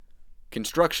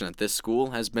Construction at this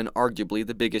school has been arguably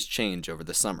the biggest change over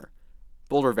the summer.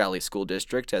 Boulder Valley School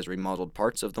District has remodeled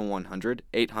parts of the 100,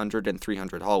 800, and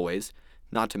 300 hallways,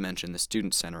 not to mention the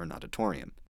Student Center and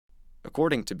Auditorium.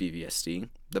 According to BVSD,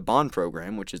 the BOND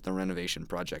program, which is the renovation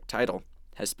project title,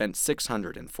 has spent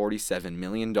 $647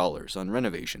 million on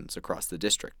renovations across the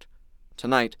district.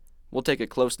 Tonight, we'll take a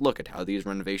close look at how these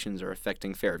renovations are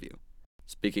affecting Fairview.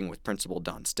 Speaking with Principal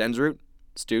Don Stensrud,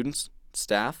 students,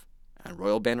 staff, and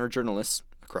Royal Banner journalists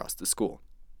across the school.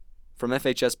 From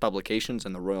FHS Publications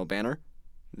and the Royal Banner,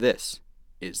 this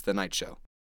is The Night Show.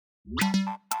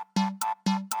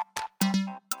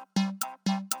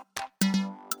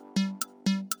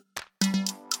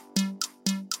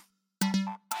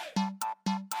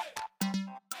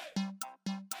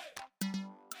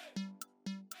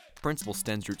 Principal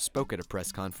Stensrud spoke at a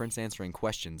press conference answering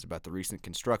questions about the recent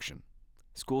construction.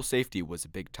 School safety was a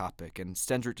big topic, and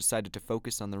Stensrud decided to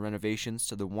focus on the renovations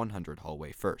to the 100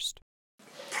 hallway first.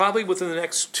 Probably within the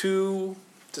next 2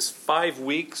 to 5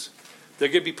 weeks, they're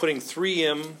going to be putting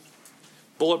 3M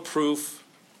bulletproof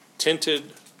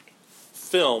tinted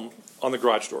film on the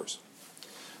garage doors.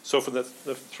 So for the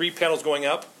 3 panels going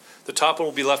up, the top one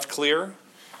will be left clear,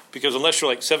 because unless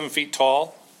you're like 7 feet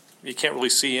tall, you can't really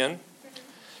see in.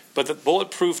 But the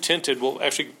bulletproof tinted will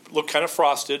actually look kind of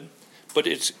frosted, but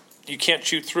you can't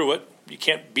shoot through it. You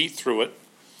can't beat through it.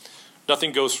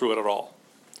 Nothing goes through it at all.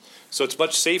 So it's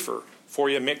much safer for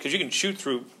you, because you can shoot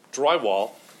through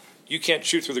drywall. You can't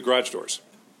shoot through the garage doors.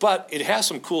 But it has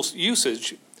some cool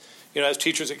usage. You know, as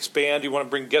teachers expand, you want to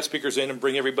bring guest speakers in and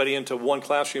bring everybody into one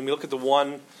classroom. You look at the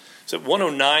one, is it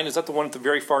 109? Is that the one at the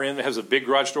very far end that has a big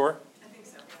garage door?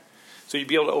 So you'd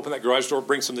be able to open that garage door,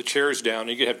 bring some of the chairs down,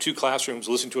 and you could have 2 classrooms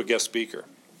listening to a guest speaker.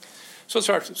 So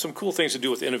it's some cool things to do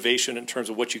with innovation in terms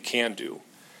of what you can do.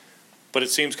 But it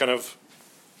seems kind of,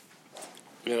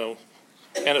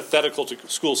 antithetical to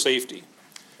school safety,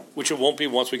 which it won't be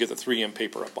once we get the 3M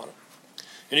paper up on it.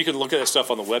 And you can look at that stuff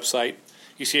on the website.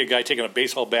 You see a guy taking a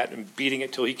baseball bat and beating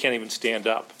it till he can't even stand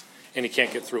up, and he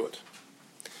can't get through it.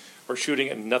 Or shooting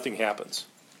it and nothing happens.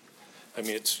 I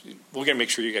mean, we're going to make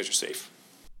sure you guys are safe.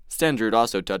 Stensrud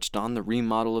also touched on the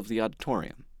remodel of the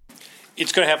auditorium.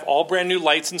 It's going to have all brand new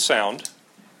lights and sound,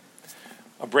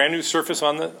 a brand new surface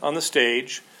on the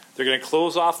stage. They're going to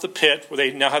close off the pit where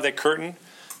they now have that curtain.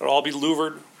 It'll all be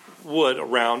louvered wood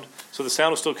around, so the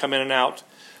sound will still come in and out,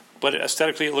 but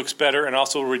aesthetically it looks better, and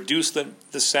also reduce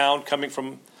the sound coming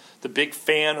from the big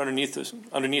fan underneath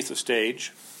the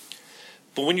stage.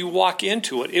 But when you walk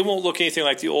into it, it won't look anything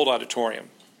like the old auditorium.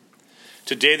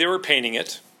 Today they were painting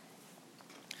it.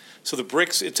 So the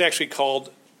bricks, it's actually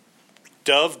called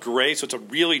Dove Gray, so it's a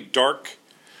really dark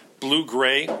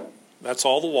blue-gray. That's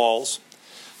all the walls.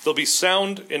 There'll be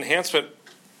sound enhancement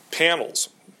panels,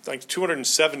 like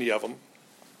 270 of them,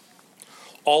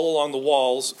 all along the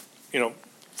walls,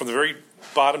 from the very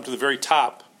bottom to the very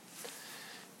top.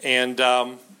 And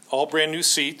all brand new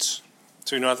seats,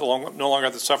 so you no longer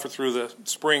have to suffer through the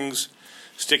springs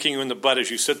sticking you in the butt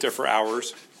as you sit there for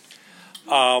hours.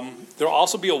 There'll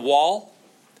also be a wall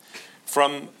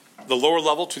from the lower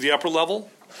level to the upper level.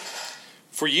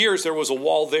 For years, there was a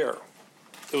wall there.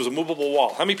 It was a movable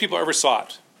wall. How many people ever saw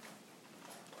it?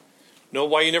 Know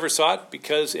why you never saw it?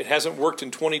 Because it hasn't worked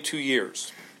in 22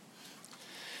 years.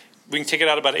 We can take it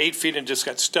out about 8 feet and it just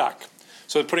got stuck.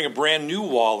 So they're putting a brand new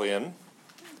wall in,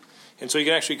 and so you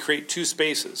can actually create 2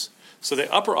 spaces. So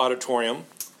the upper auditorium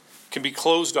can be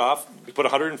closed off. We put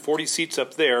 140 seats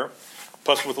up there,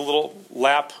 plus with a little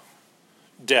lap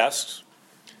desks.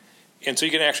 And so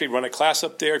you can actually run a class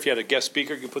up there. If you had a guest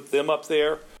speaker, you can put them up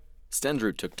there.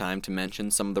 Stensrud took time to mention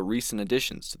some of the recent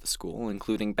additions to the school,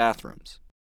 including bathrooms.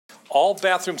 All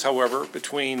bathrooms, however,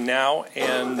 between now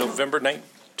and November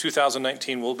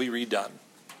 2019 will be redone.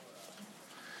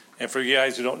 And for you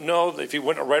guys who don't know, if you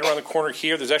went right around the corner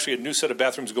here, there's actually a new set of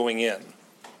bathrooms going in.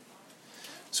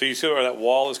 So you see where that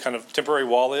wall is, kind of temporary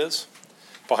wall is?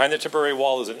 Behind the temporary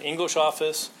wall is an English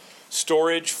office,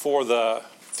 storage for the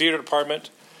theater department,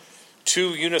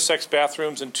 2 unisex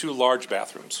bathrooms, and 2 large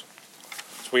bathrooms.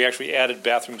 So we actually added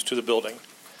bathrooms to the building.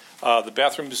 The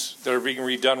bathrooms that are being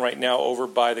redone right now over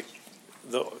by the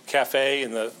cafe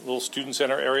and the little student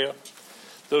center area,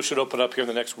 those should open up here in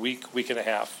the next week and a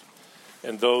half.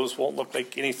 And those won't look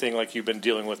like anything like you've been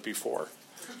dealing with before.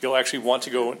 You'll actually want to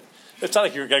go. It's not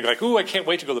like you're going to go like, ooh, I can't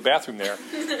wait to go to the bathroom there.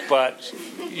 But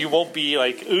you won't be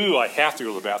like, ooh, I have to go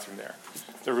to the bathroom there.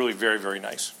 They're really very, very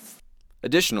nice.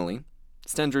 Additionally,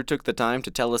 Stensrud took the time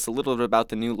to tell us a little bit about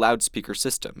the new loudspeaker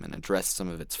system and address some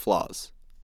of its flaws.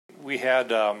 We had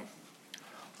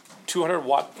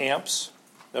 200-watt amps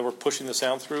that were pushing the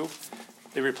sound through.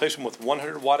 They replaced them with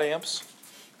 100-watt amps.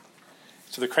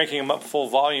 So they're cranking them up full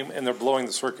volume and they're blowing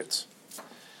the circuits.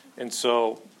 And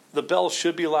so the bells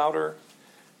should be louder.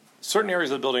 Certain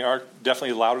areas of the building are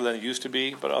definitely louder than it used to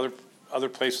be, but other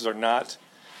places are not.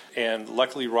 And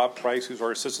luckily, Rob Price, who's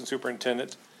our assistant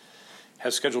superintendent,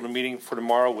 has scheduled a meeting for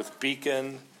tomorrow with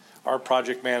Beacon, our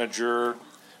project manager,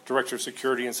 director of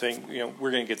security, and saying,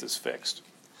 we're going to get this fixed.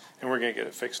 And we're going to get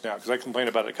it fixed now. Because I complained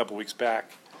about it a couple weeks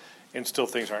back, and still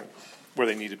things aren't where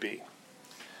they need to be.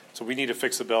 So we need to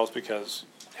fix the bells because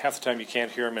half the time you can't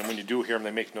hear them, and when you do hear them,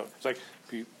 they make noise. It's like,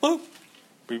 beep, boop,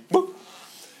 beep, boop,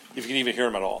 if you can even hear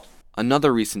them at all.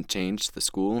 Another recent change to the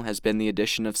school has been the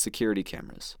addition of security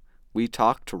cameras. We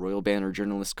talked to Royal Banner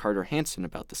journalist Carter Hansen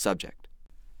about the subject.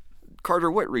 Carter,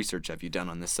 what research have you done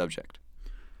on this subject?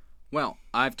 Well,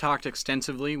 I've talked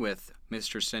extensively with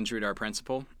Mr. Stensrud, our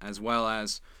principal, as well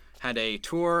as had a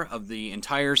tour of the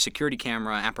entire security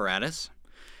camera apparatus.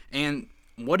 And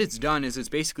what it's done is it's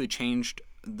basically changed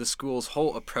the school's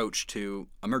whole approach to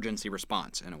emergency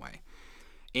response in a way.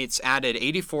 It's added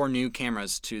 84 new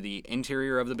cameras to the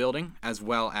interior of the building, as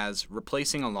well as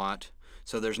replacing a lot,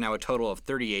 so there's now a total of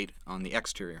 38 on the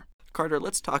exterior. Carter,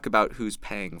 let's talk about who's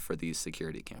paying for these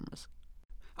security cameras.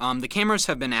 The cameras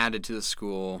have been added to the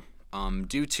school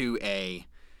due to a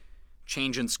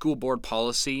change in school board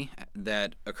policy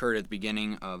that occurred at the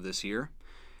beginning of this year.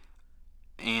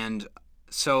 And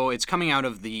so it's coming out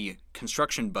of the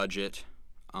construction budget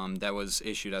that was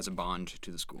issued as a bond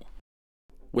to the school.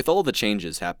 With all the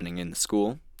changes happening in the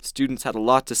school, students had a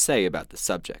lot to say about the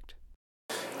subject.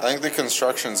 I think the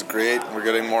construction's great. We're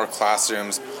getting more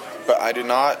classrooms, but I do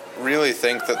not really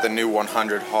think that the new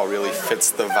 100 hall really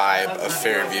fits the vibe of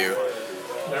Fairview.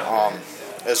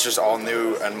 It's just all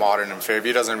new and modern, and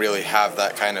Fairview doesn't really have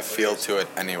that kind of feel to it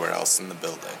anywhere else in the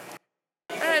building.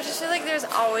 I don't know, I just feel like there's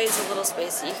always a little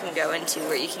space that you can go into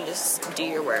where you can just do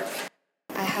your work.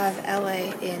 I have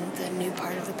LA in the new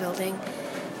part of the building,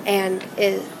 and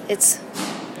it's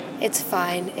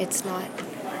fine. It's not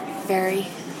very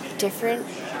different.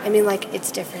 I mean,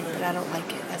 it's different, but I don't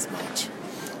like it as much.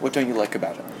 What don't you like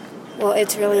about it? Well,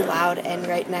 it's really loud and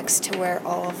right next to where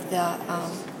all of the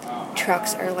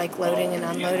trucks are loading and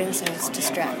unloading, so it's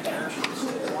distracting.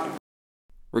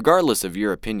 Regardless of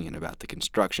your opinion about the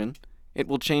construction, it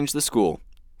will change the school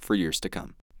for years to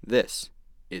come. This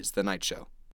is The Night Show.